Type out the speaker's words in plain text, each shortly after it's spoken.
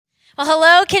Well,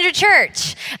 hello, Kindred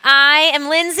Church. I am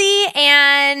Lindsay,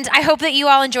 and I hope that you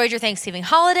all enjoyed your Thanksgiving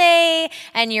holiday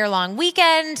and your long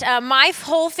weekend. My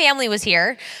whole family was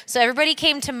here, so everybody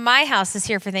came to my house this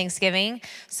year for Thanksgiving.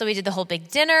 So we did the whole big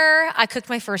dinner. I cooked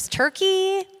my first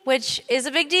turkey, which is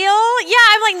a big deal. Yeah,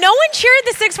 I'm like, no one cheered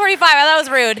the 6:45. I thought it was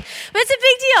rude, but it's a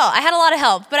big deal. I had a lot of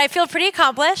help, but I feel pretty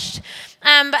accomplished.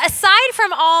 But aside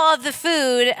from all of the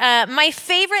food, my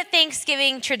favorite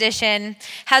Thanksgiving tradition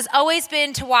has always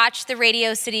been to watch the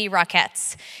Radio City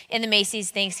Rockettes in the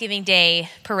Macy's Thanksgiving Day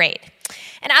Parade.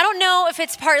 And I don't know if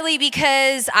it's partly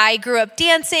because I grew up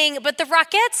dancing, but the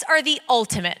Rockettes are the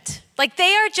ultimate. Like,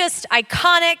 they are just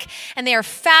iconic and they are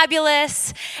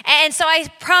fabulous. And so I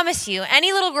promise you,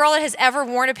 any little girl that has ever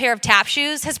worn a pair of tap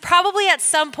shoes has probably at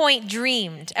some point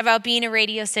dreamed about being a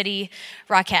Radio City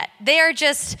Rockette. They are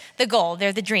just the goal.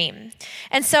 They're the dream.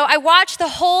 And so I watched the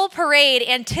whole parade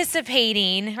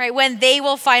anticipating, right, when they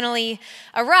will finally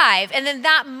arrive. And then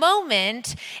that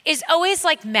moment is always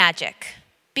like magic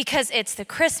because it's the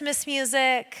Christmas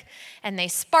music, and they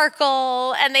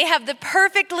sparkle, and they have the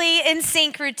perfectly in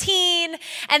sync routine,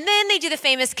 and then they do the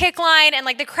famous kick line, and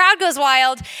like the crowd goes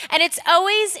wild. And it's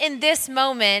always in this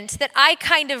moment that I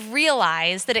kind of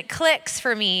realize that it clicks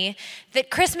for me that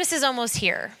Christmas is almost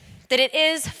here, that it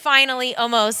is finally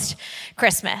almost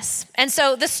Christmas. And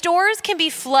so the stores can be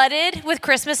flooded with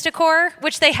Christmas decor,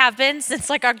 which they have been since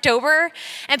like October,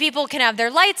 and people can have their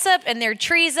lights up and their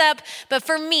trees up. But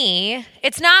for me,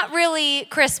 it's not really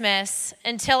Christmas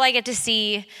until I get to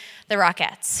see the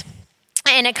Rockettes.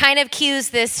 And it kind of cues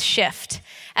this shift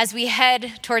as we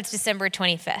head towards December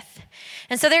 25th.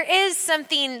 And so there is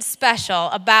something special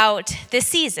about this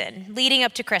season leading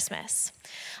up to Christmas.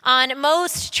 On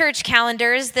most church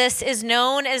calendars, this is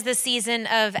known as the season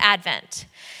of Advent.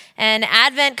 And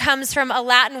Advent comes from a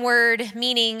Latin word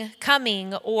meaning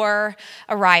coming or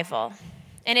arrival.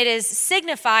 And it is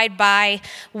signified by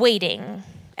waiting,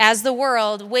 as the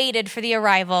world waited for the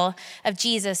arrival of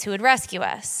Jesus who would rescue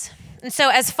us. And so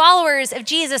as followers of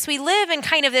Jesus, we live in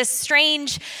kind of this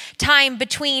strange time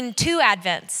between two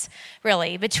Advents,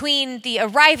 really, between the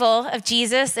arrival of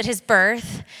Jesus at his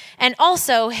birth and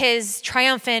also his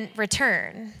triumphant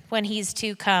return when he's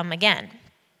to come again.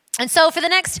 And so for the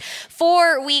next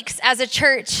 4 weeks as a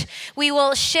church, we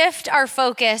will shift our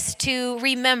focus to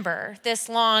remember this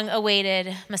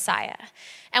long-awaited Messiah.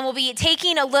 And we'll be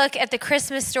taking a look at the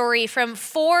Christmas story from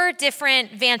 4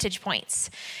 different vantage points,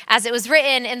 as it was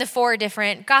written in the 4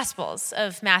 different Gospels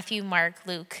of Matthew, Mark,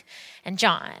 Luke, and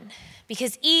John.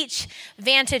 Because each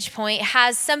vantage point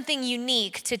has something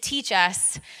unique to teach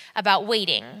us about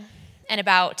waiting and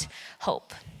about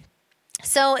hope.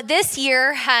 So this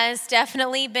year has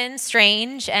definitely been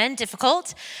strange and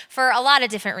difficult for a lot of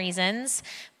different reasons.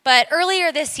 But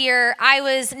earlier this year, I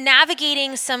was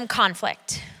navigating some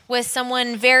conflict with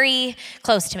someone very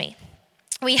close to me.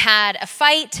 We had a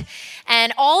fight,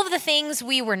 and all of the things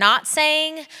we were not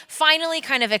saying finally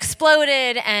kind of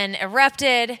exploded and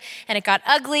erupted, and it got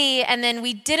ugly, and then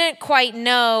we didn't quite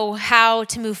know how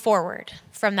to move forward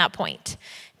from that point.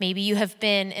 Maybe you have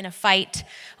been in a fight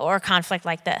or a conflict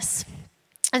like this.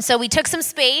 And so we took some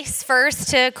space first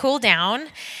to cool down,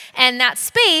 and that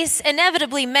space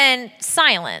inevitably meant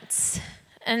silence.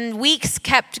 And weeks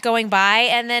kept going by,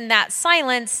 and then that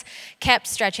silence kept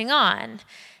stretching on.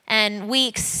 And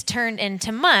weeks turned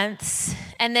into months,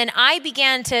 and then I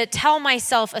began to tell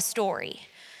myself a story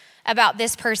about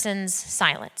this person's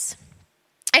silence.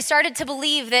 I started to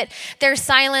believe that their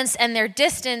silence and their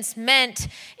distance meant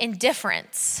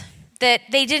indifference, that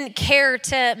they didn't care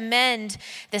to mend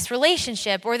this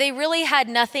relationship, or they really had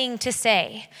nothing to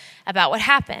say about what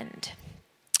happened.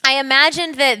 I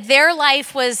imagined that their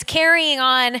life was carrying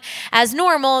on as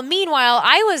normal. Meanwhile,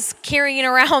 I was carrying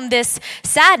around this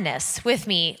sadness with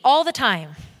me all the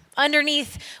time,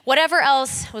 underneath whatever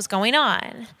else was going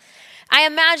on. I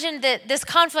imagined that this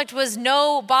conflict was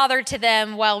no bother to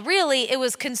them, while really it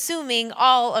was consuming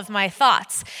all of my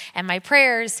thoughts and my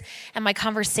prayers and my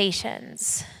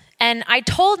conversations. And I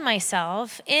told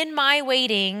myself in my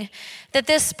waiting that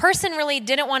this person really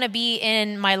didn't want to be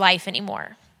in my life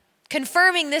anymore,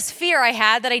 confirming this fear I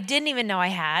had that I didn't even know I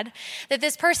had, that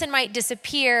this person might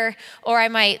disappear or I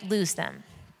might lose them.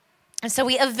 And so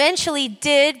we eventually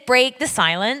did break the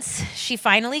silence. She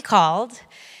finally called.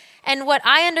 And what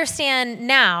I understand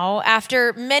now,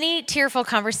 after many tearful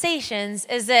conversations,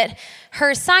 is that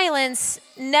her silence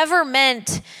never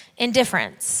meant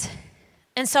indifference.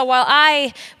 And so while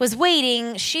I was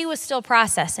waiting, she was still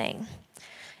processing.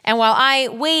 And while I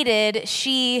waited,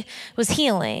 she was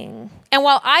healing. And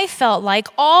while I felt like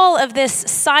all of this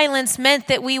silence meant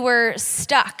that we were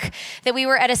stuck, that we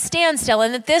were at a standstill,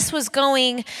 and that this was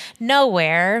going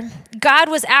nowhere, God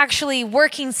was actually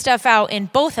working stuff out in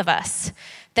both of us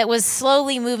that was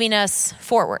slowly moving us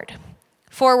forward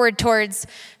towards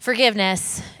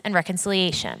forgiveness and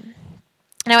reconciliation.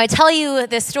 Now, I tell you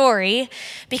this story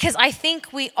because I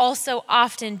think we also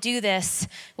often do this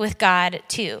with God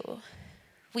too.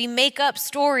 We make up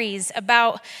stories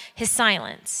about his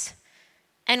silence,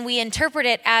 and we interpret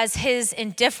it as his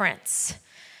indifference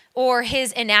or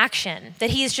his inaction, that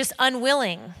he is just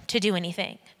unwilling to do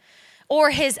anything,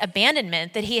 or his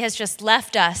abandonment, that he has just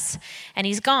left us and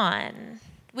he's gone.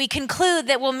 We conclude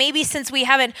that, well, maybe since we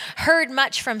haven't heard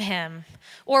much from him,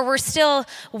 or we're still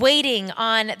waiting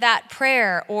on that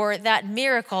prayer or that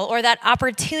miracle or that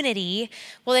opportunity,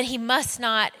 well, then he must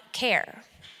not care.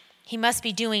 He must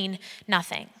be doing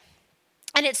nothing.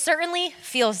 And it certainly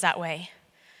feels that way.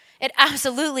 It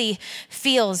absolutely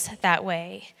feels that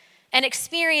way. And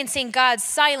experiencing God's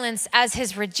silence as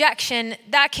his rejection,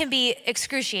 that can be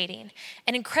excruciating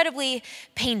and incredibly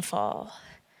painful.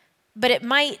 But it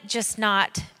might just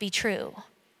not be true,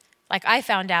 like I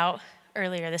found out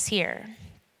earlier this year.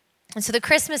 And so the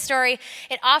Christmas story,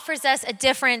 it offers us a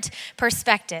different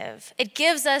perspective. It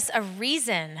gives us a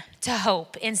reason to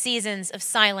hope in seasons of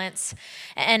silence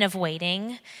and of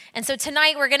waiting. And so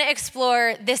tonight we're going to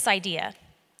explore this idea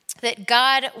that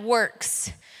God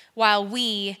works while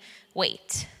we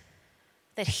wait,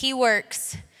 that he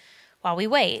works while we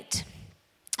wait.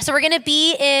 So we're going to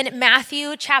be in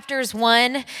Matthew chapters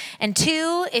 1 and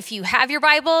 2. If you have your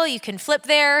Bible, you can flip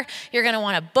there. You're going to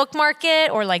want to bookmark it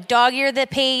or like dog-ear the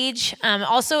page.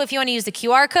 Also, if you want to use the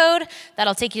QR code,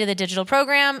 that'll take you to the digital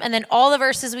program. And then all the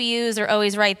verses we use are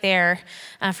always right there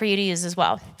for you to use as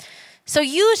well. So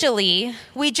usually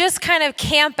we just kind of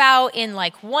camp out in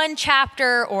like one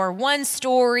chapter or one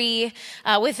story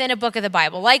within a book of the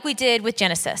Bible, like we did with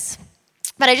Genesis.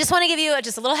 But I just want to give you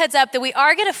just a little heads up that we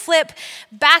are going to flip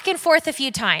back and forth a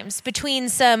few times between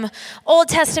some Old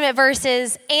Testament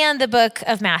verses and the book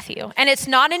of Matthew. And it's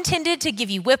not intended to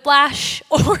give you whiplash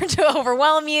or to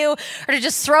overwhelm you or to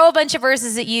just throw a bunch of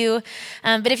verses at you.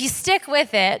 But if you stick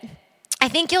with it, I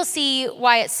think you'll see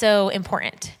why it's so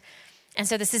important. And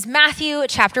so this is Matthew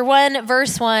chapter 1,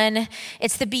 verse 1.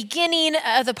 It's the beginning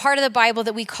of the part of the Bible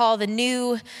that we call the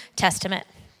New Testament.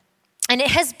 And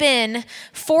it has been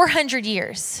 400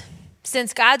 years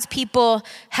since God's people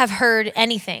have heard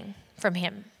anything from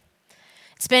him.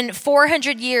 It's been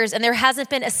 400 years, and there hasn't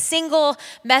been a single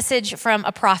message from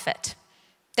a prophet.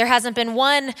 There hasn't been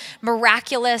one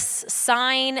miraculous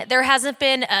sign. There hasn't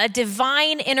been a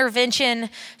divine intervention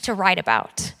to write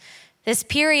about. This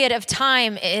period of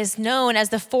time is known as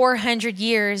the 400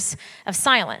 years of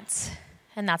silence,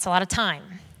 and that's a lot of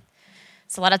time.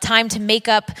 It's a lot of time to make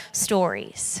up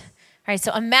stories. All right,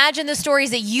 so imagine the stories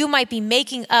that you might be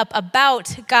making up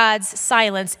about God's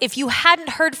silence if you hadn't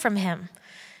heard from him,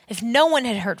 if no one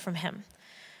had heard from him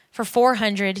for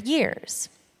 400 years.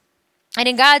 And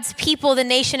in God's people, the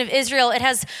nation of Israel, it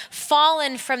has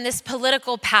fallen from this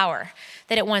political power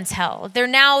that it once held. They're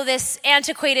now this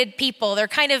antiquated people. They're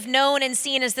kind of known and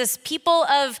seen as this people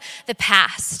of the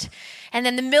past. And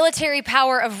then the military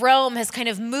power of Rome has kind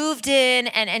of moved in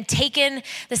and taken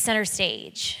the center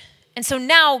stage. And so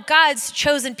now God's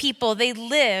chosen people, they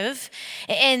live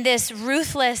in this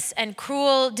ruthless and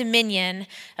cruel dominion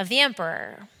of the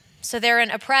emperor. So they're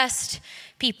an oppressed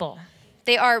people.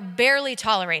 They are barely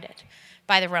tolerated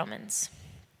by the Romans.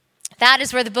 That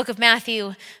is where the book of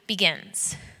Matthew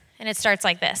begins. And it starts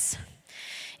like this.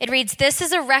 It reads, "This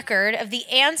is a record of the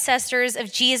ancestors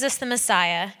of Jesus the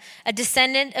Messiah, a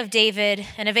descendant of David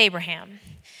and of Abraham.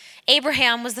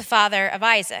 Abraham was the father of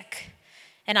Isaac,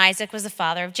 and Isaac was the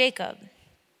father of Jacob.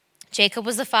 Jacob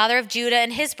was the father of Judah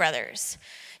and his brothers.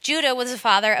 Judah was the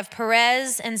father of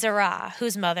Perez and Zerah,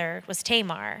 whose mother was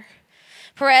Tamar.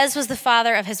 Perez was the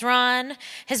father of Hezron.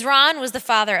 Hezron was the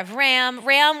father of Ram.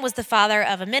 Ram was the father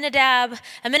of Amminadab.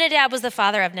 Amminadab was the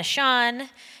father of Nahshon.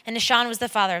 And Nahshon was the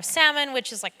father of Salmon,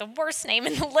 which is like the worst name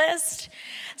in the list.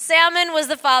 Salmon was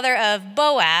the father of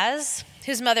Boaz,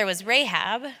 whose mother was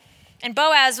Rahab. And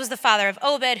Boaz was the father of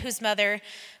Obed, whose mother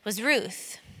was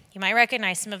Ruth." You might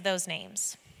recognize some of those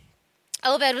names.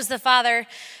 Obed was the father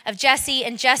of Jesse,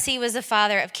 and Jesse was the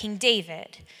father of King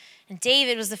David. And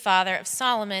David was the father of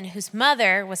Solomon, whose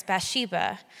mother was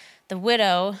Bathsheba, the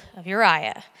widow of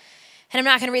Uriah. And I'm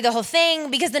not going to read the whole thing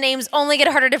because the names only get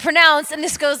harder to pronounce, and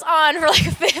this goes on for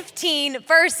like 15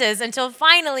 verses until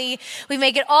finally we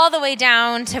make it all the way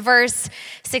down to verse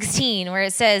 16, where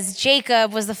it says,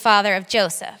 "Jacob was the father of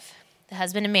Joseph, the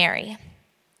husband of Mary.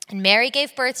 And Mary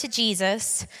gave birth to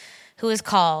Jesus, who is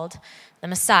called the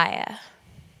Messiah.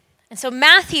 And so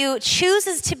Matthew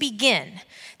chooses to begin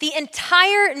the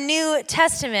entire New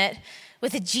Testament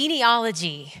with a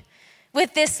genealogy,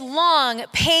 with this long,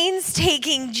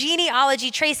 painstaking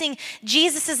genealogy tracing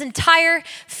Jesus' entire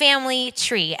family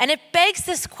tree. And it begs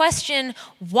this question,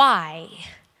 why?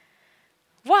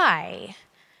 Why?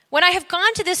 When I have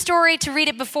gone to this story to read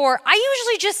it before, I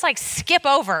usually just skip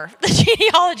over the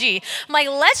genealogy. I'm like,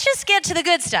 let's just get to the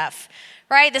good stuff,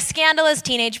 right? The scandalous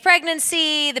teenage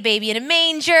pregnancy, the baby in a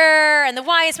manger, and the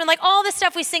wise men, all the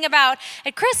stuff we sing about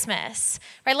at Christmas,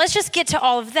 right? Let's just get to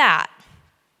all of that.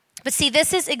 But see,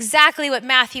 this is exactly what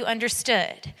Matthew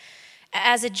understood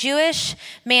as a Jewish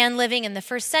man living in the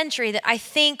first century that I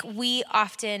think we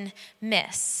often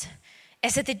miss,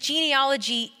 is that the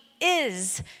genealogy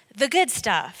is the good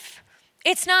stuff.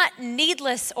 It's not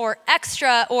needless or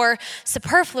extra or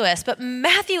superfluous, but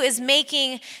Matthew is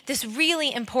making this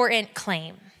really important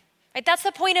claim. Right? That's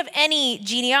the point of any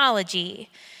genealogy.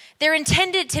 They're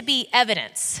intended to be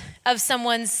evidence of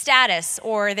someone's status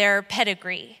or their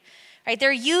pedigree. Right?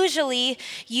 They're usually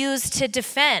used to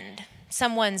defend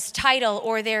someone's title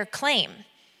or their claim,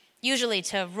 usually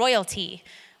to royalty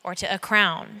or to a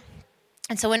crown.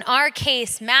 And so in our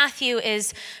case, Matthew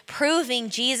is proving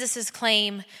Jesus'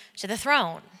 claim to the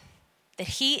throne, that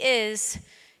he is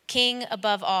king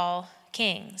above all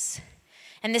kings.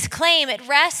 And this claim, it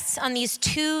rests on these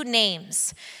two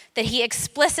names that he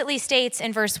explicitly states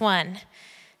in verse 1,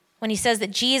 when he says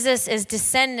that Jesus is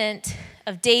descendant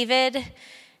of David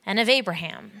and of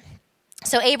Abraham.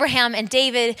 So Abraham and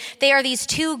David, they are these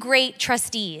two great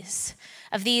trustees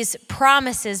of these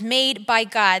promises made by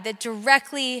God that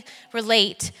directly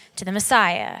relate to the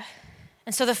Messiah.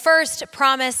 And so the first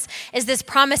promise is this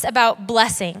promise about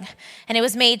blessing, and it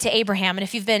was made to Abraham. And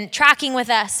if you've been tracking with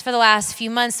us for the last few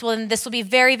months, well, then this will be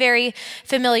very, very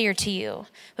familiar to you.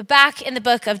 But back in the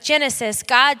book of Genesis,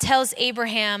 God tells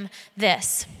Abraham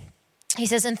this. He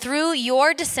says, "And through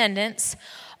your descendants,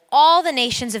 all the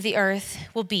nations of the earth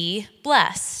will be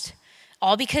blessed,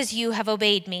 all because you have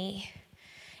obeyed me."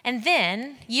 And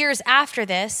then, years after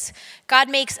this, God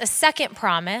makes a second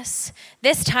promise,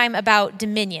 this time about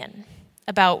dominion,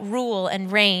 about rule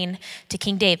and reign to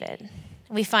King David.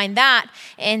 We find that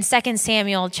in 2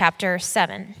 Samuel chapter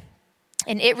 7.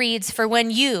 And it reads, "For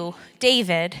when you,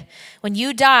 David, when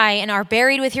you die and are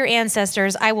buried with your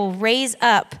ancestors, I will raise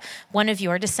up one of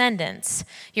your descendants,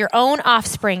 your own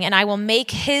offspring, and I will make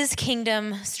his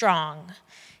kingdom strong.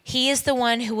 He is the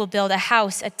one who will build a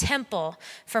house, a temple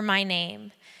for my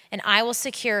name, and I will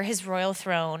secure his royal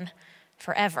throne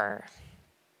forever."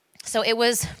 So it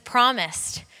was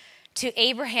promised to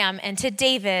Abraham and to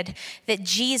David that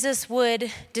Jesus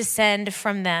would descend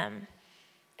from them.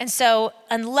 And so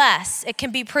unless it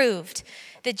can be proved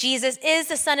that Jesus is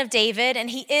the son of David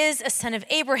and he is a son of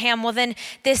Abraham, well then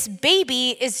this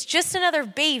baby is just another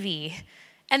baby,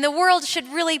 and the world should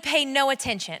really pay no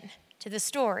attention to the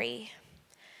story.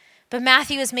 But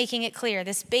Matthew is making it clear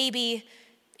this baby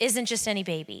isn't just any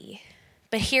baby,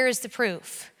 but here's the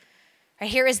proof.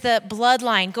 Here is the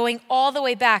bloodline going all the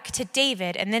way back to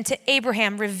David and then to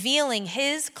Abraham, revealing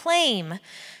his claim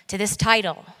to this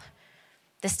title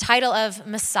of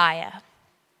Messiah.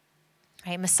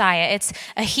 Right, Messiah. It's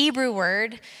a Hebrew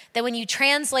word that when you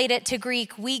translate it to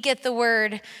Greek, we get the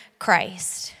word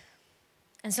Christ.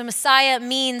 And so Messiah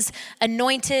means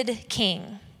anointed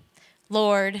king,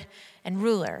 Lord, and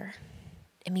ruler.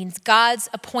 It means God's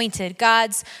appointed,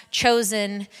 God's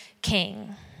chosen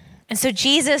king. And so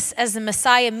Jesus as the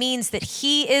Messiah means that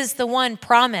he is the one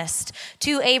promised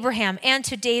to Abraham and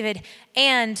to David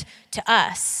and to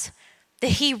us.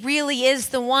 That he really is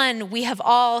the one we have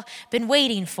all been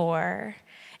waiting for.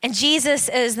 And Jesus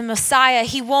as the Messiah,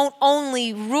 he won't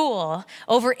only rule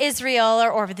over Israel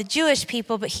or over the Jewish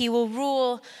people, but he will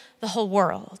rule the whole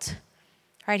world.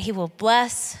 Right? He will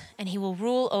bless and he will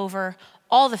rule over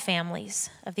all the families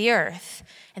of the earth.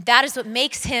 And that is what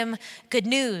makes him good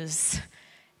news,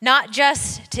 not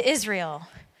just to Israel,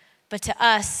 but to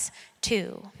us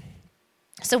too.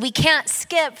 So we can't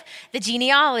skip the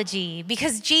genealogy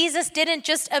because Jesus didn't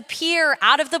just appear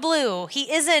out of the blue.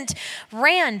 He isn't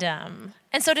random.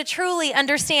 And so to truly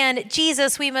understand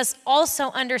Jesus, we must also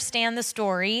understand the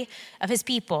story of his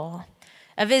people,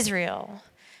 of Israel.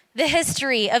 The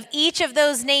history of each of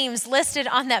those names listed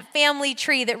on that family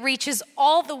tree that reaches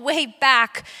all the way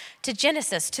back to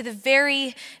Genesis, to the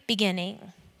very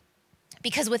beginning.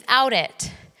 Because without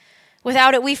it,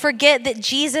 we forget that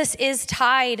Jesus is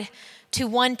tied to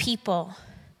one people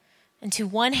and to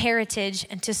one heritage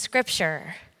and to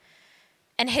Scripture.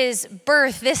 And his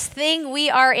birth, this thing we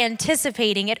are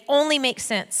anticipating, it only makes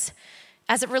sense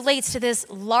as it relates to this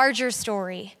larger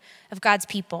story of God's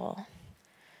people.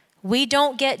 We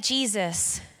don't get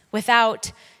Jesus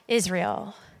without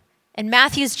Israel. And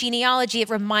Matthew's genealogy, it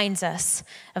reminds us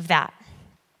of that.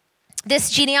 This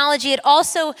genealogy, it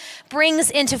also brings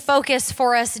into focus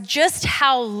for us just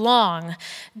how long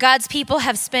God's people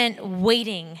have spent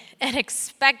waiting and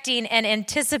expecting and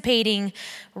anticipating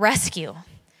rescue.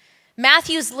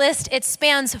 Matthew's list, it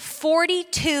spans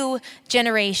 42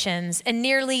 generations and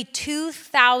nearly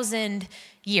 2,000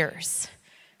 years.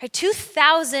 Right?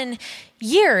 2,000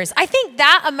 years. I think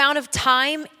that amount of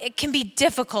time, it can be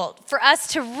difficult for us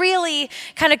to really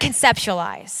kind of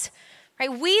conceptualize.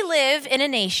 Right? We live in a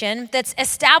nation that's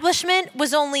establishment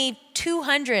was only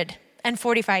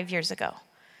 245 years ago.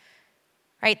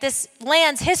 Right? This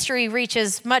land's history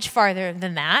reaches much farther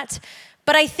than that.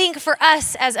 But I think for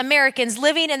us as Americans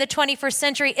living in the 21st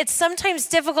century, it's sometimes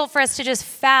difficult for us to just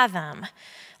fathom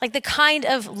like the kind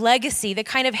of legacy, the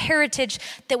kind of heritage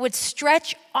that would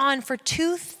stretch on for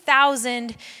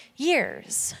 2,000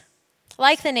 years,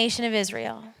 like the nation of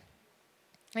Israel.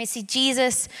 Right? See,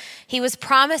 Jesus, he was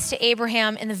promised to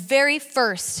Abraham in the very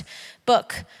first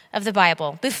book of the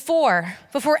Bible, before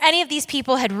any of these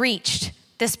people had reached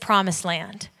this promised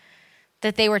land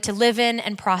that they were to live in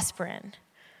and prosper in.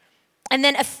 And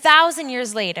then 1,000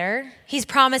 years later, he's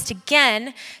promised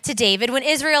again to David when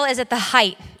Israel is at the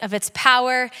height of its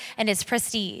power and its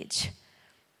prestige.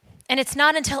 And it's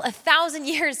not until 1,000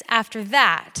 years after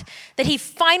that that he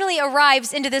finally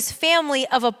arrives into this family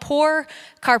of a poor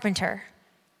carpenter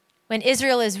when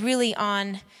Israel is really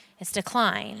on its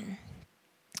decline.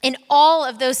 In all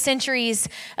of those centuries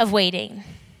of waiting,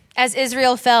 as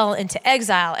Israel fell into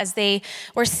exile, as they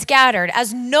were scattered,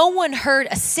 as no one heard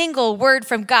a single word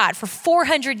from God for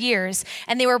 400 years,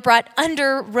 and they were brought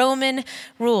under Roman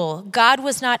rule, God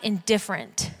was not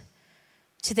indifferent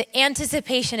to the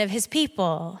anticipation of his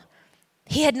people.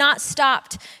 He had not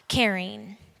stopped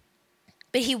caring,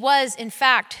 but he was, in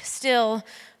fact, still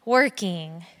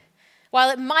working. While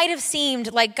it might have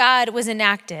seemed like God was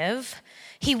inactive,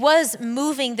 he was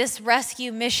moving this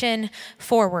rescue mission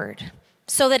forward,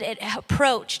 so that it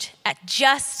approached at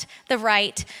just the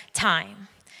right time.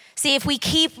 See, if we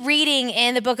keep reading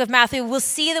in the book of Matthew, we'll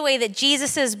see the way that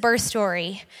Jesus' birth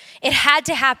story, it had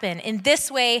to happen in this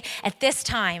way at this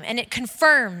time, and it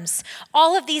confirms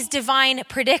all of these divine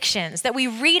predictions that we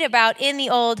read about in the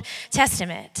Old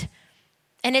Testament.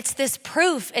 And it's this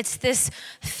proof, it's this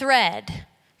thread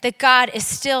that God is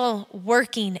still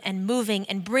working and moving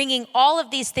and bringing all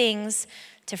of these things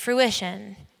to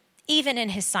fruition, even in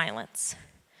his silence.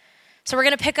 So we're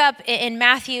going to pick up in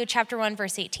Matthew chapter 1,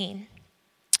 verse 18.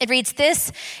 It reads,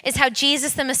 "This is how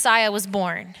Jesus the Messiah was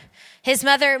born. His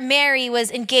mother Mary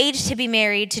was engaged to be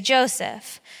married to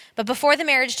Joseph. But before the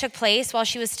marriage took place, while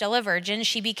she was still a virgin,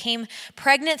 she became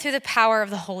pregnant through the power of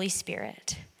the Holy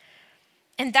Spirit."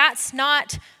 And that's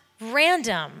not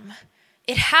random.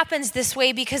 It happens this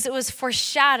way because it was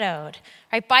foreshadowed,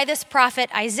 right, by this prophet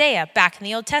Isaiah back in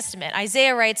the Old Testament.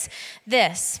 Isaiah writes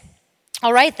this,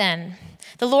 "All right then,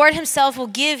 the Lord himself will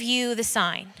give you the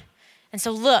sign. And so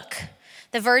look,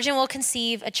 the virgin will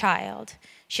conceive a child.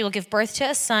 She will give birth to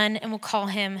a son and will call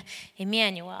him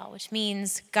Emmanuel," which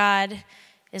means God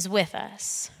is with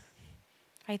us.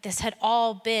 Right? This had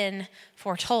all been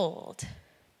foretold.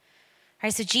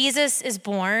 Right, so Jesus is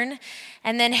born,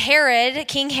 and then Herod,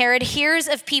 King Herod, hears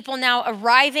of people now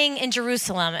arriving in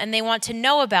Jerusalem, and they want to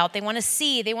know about, they want to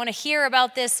see, they want to hear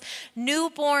about this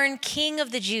newborn King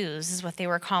of the Jews, is what they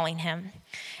were calling him.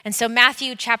 And so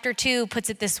Matthew chapter 2 puts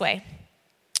it this way.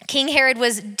 King Herod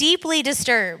was deeply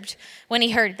disturbed when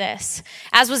he heard this,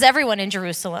 as was everyone in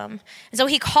Jerusalem. And so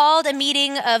he called a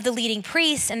meeting of the leading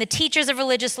priests and the teachers of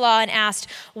religious law and asked,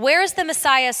 "Where is the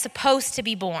Messiah supposed to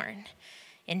be born?"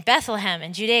 "In Bethlehem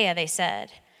in Judea," they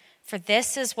said, "for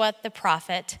this is what the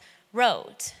prophet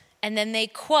wrote." And then they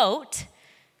quote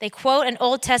an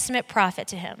Old Testament prophet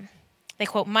to him. They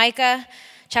quote Micah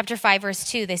chapter 5, verse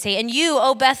 2. They say, "And you,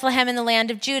 O Bethlehem in the land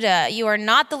of Judah, you are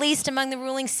not the least among the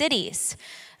ruling cities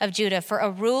of Judah, for a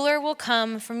ruler will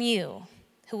come from you,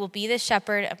 who will be the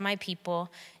shepherd of my people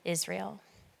Israel."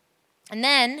 And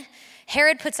then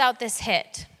Herod puts out this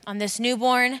hit on this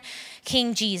newborn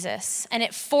King Jesus, and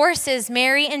it forces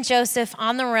Mary and Joseph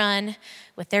on the run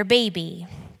with their baby.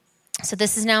 So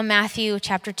this is now Matthew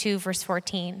chapter 2, verse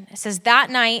 14. It says, "That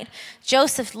night,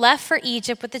 Joseph left for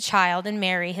Egypt with the child and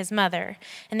Mary, his mother,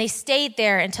 and they stayed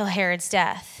there until Herod's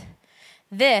death.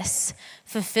 This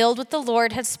fulfilled what the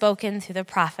Lord had spoken through the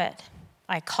prophet.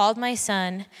 I called my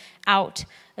son out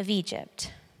of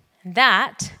Egypt." And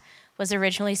that was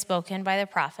originally spoken by the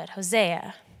prophet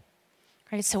Hosea.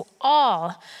 right? So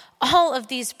all of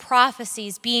these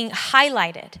prophecies being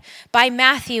highlighted by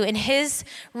Matthew in his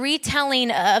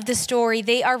retelling of the story,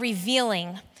 they are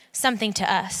revealing something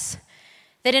to us.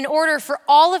 That in order for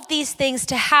all of these things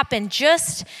to happen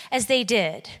just as they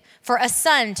did, for a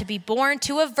son to be born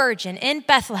to a virgin in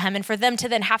Bethlehem and for them to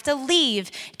then have to leave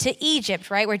to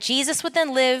Egypt, right, where Jesus would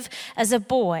then live as a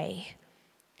boy,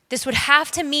 this would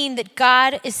have to mean that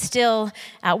God is still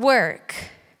at work.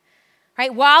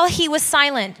 Right? While he was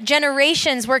silent,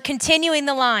 generations were continuing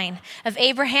the line of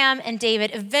Abraham and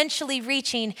David, eventually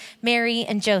reaching Mary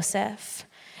and Joseph.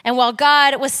 And while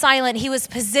God was silent, he was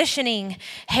positioning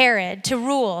Herod to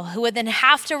rule, who would then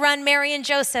have to run Mary and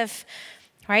Joseph,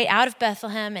 right, out of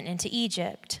Bethlehem and into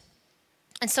Egypt.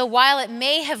 And so while it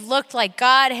may have looked like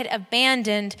God had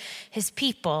abandoned his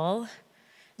people,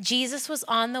 Jesus was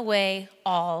on the way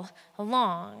all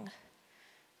along.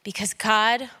 Because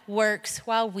God works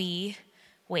while we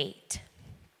wait.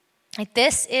 Like,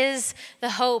 this is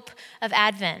the hope of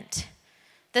Advent.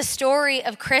 The story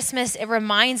of Christmas, it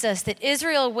reminds us that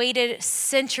Israel waited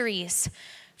centuries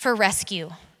for rescue,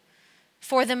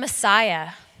 for the Messiah,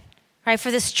 right?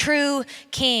 For this true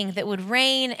king that would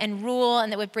reign and rule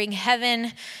and that would bring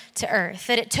heaven to earth.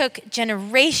 That it took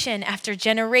generation after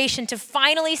generation to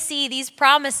finally see these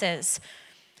promises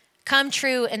come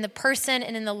true in the person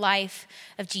and in the life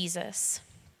of Jesus.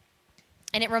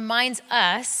 And it reminds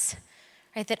us,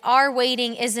 right, that our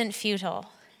waiting isn't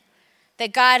futile,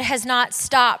 that God has not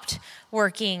stopped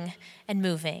working and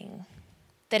moving,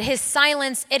 that his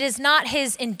silence, it is not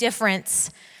his indifference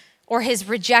or his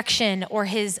rejection or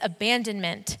his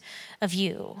abandonment of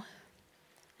you.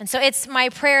 And so it's my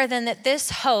prayer then that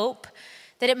this hope,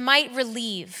 that it might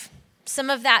relieve some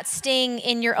of that sting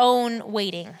in your own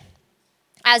waiting,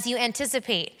 as you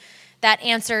anticipate that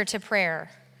answer to prayer,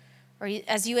 or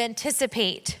as you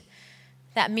anticipate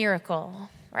that miracle,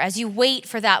 or as you wait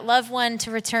for that loved one to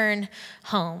return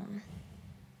home,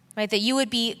 right? That you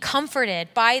would be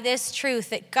comforted by this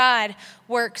truth that God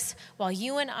works while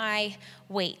you and I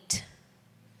wait.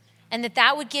 And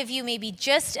that would give you maybe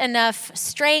just enough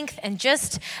strength and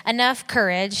just enough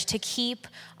courage to keep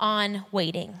on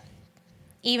waiting,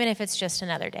 even if it's just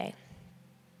another day.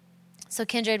 So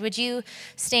Kindred, would you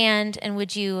stand and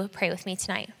would you pray with me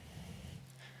tonight?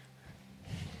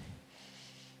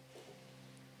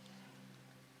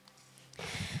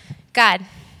 God,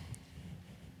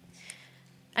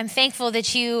 I'm thankful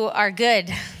that you are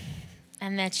good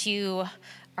and that you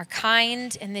are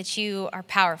kind and that you are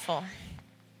powerful.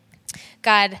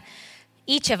 God,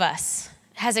 each of us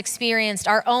has experienced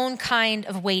our own kind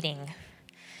of waiting.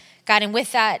 God, and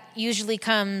with that usually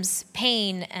comes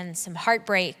pain and some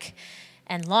heartbreak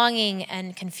and longing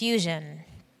and confusion.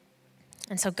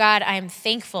 And so, God, I am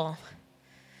thankful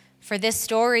for this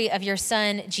story of your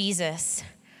son, Jesus,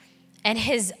 and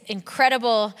his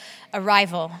incredible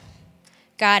arrival,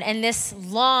 God, and this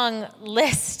long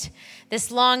list,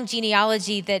 this long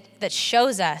genealogy that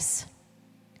shows us,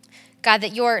 God,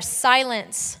 that your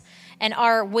silence and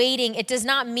our waiting, it does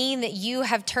not mean that you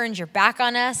have turned your back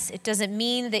on us. It doesn't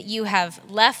mean that you have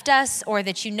left us or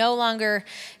that you no longer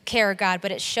care, God,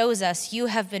 but it shows us you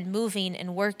have been moving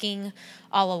and working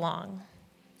all along.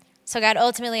 So, God,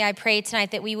 ultimately, I pray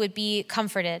tonight that we would be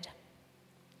comforted,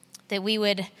 that we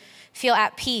would feel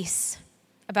at peace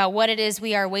about what it is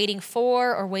we are waiting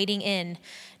for or waiting in,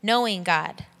 knowing,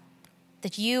 God,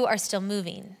 that you are still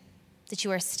moving, that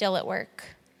you are still at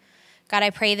work. God, I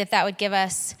pray that would give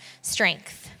us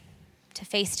strength to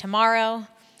face tomorrow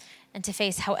and to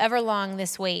face however long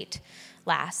this wait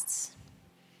lasts.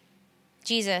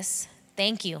 Jesus,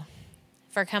 thank you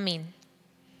for coming,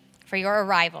 for your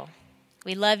arrival.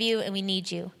 We love you and we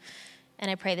need you.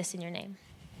 And I pray this in your name.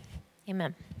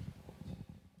 Amen.